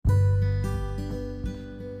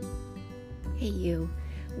Hey you,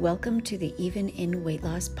 welcome to the Even in Weight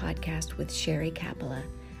Loss podcast with Sherry Capella.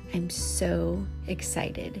 I'm so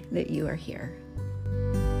excited that you are here.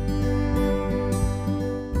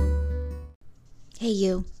 Hey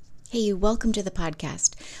you, welcome to the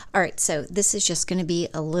podcast. All right, so this is just going to be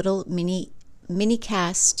a little mini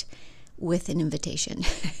cast with an invitation.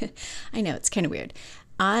 I know, it's kind of weird.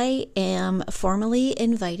 I am formally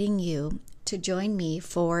inviting you to join me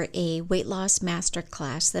for a weight loss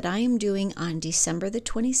masterclass that I am doing on December the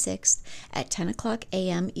 26th at 10 o'clock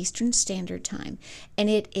a.m. Eastern Standard Time. And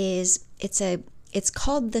it's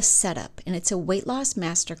called The Setup, and it's a weight loss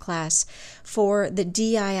masterclass for the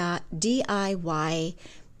DIY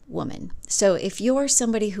woman. So if you're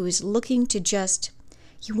somebody who is looking to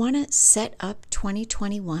you want to set up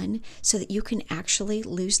 2021 so that you can actually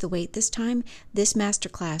lose the weight this time, this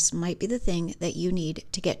masterclass might be the thing that you need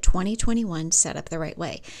to get 2021 set up the right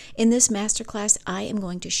way. In this masterclass, I am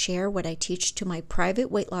going to share what I teach to my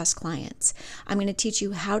private weight loss clients. I'm going to teach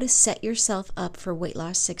you how to set yourself up for weight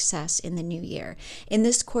loss success in the new year. In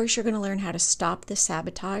this course, you're going to learn how to stop the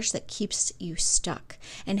sabotage that keeps you stuck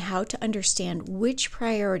and how to understand which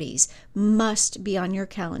priorities must be on your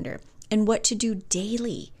calendar and what to do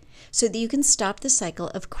daily so that you can stop the cycle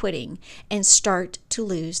of quitting and start to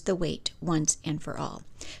lose the weight once and for all.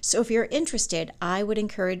 So if you're interested, I would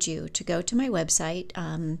encourage you to go to my website.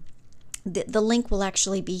 The link will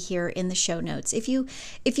actually be here in the show notes. If you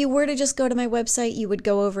were to just go to my website, you would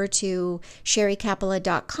go over to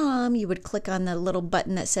sherrycapella.com. You would click on the little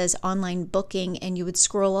button that says online booking, and you would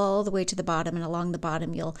scroll all the way to the bottom, and along the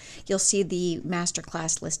bottom you'll see the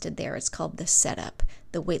masterclass listed there. It's called The Setup,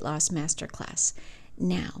 the Weight Loss Masterclass.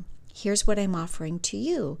 Now, here's what I'm offering to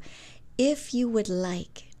you. If you would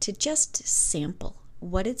like to just sample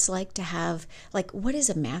what it's like to have, what is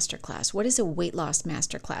a masterclass? What is a weight loss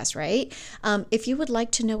masterclass, right? If you would like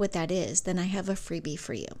to know what that is, then I have a freebie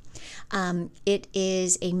for you. It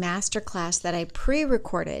is a masterclass that I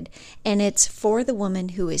pre-recorded, and it's for the woman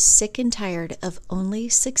who is sick and tired of only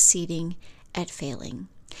succeeding at failing.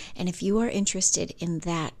 And if you are interested in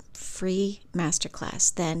that free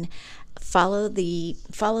masterclass, then follow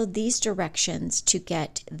these directions to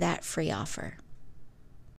get that free offer.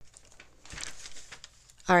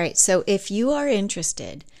 All right, so if you are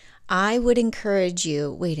interested, I would encourage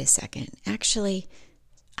you, wait a second. Actually,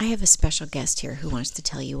 I have a special guest here who wants to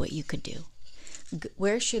tell you what you could do.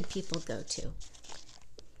 Where should people go to?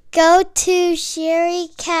 Go to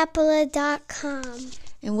sherrycapella.com.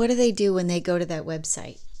 And what do they do when they go to that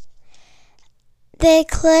website? They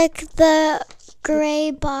click the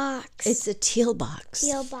gray box. It's a teal box.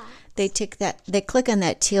 Teal box. They click on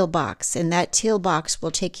that teal box, and that teal box will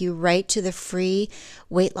take you right to the free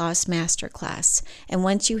weight loss masterclass. And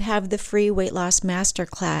once you have the free weight loss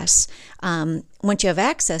masterclass, once you have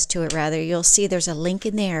access to it, you'll see there's a link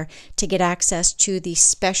in there to get access to the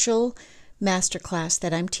special masterclass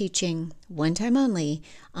that I'm teaching one time only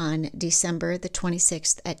on December the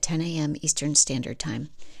 26th at 10 a.m. Eastern Standard Time.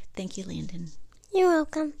 Thank you, Landon. You're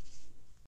welcome.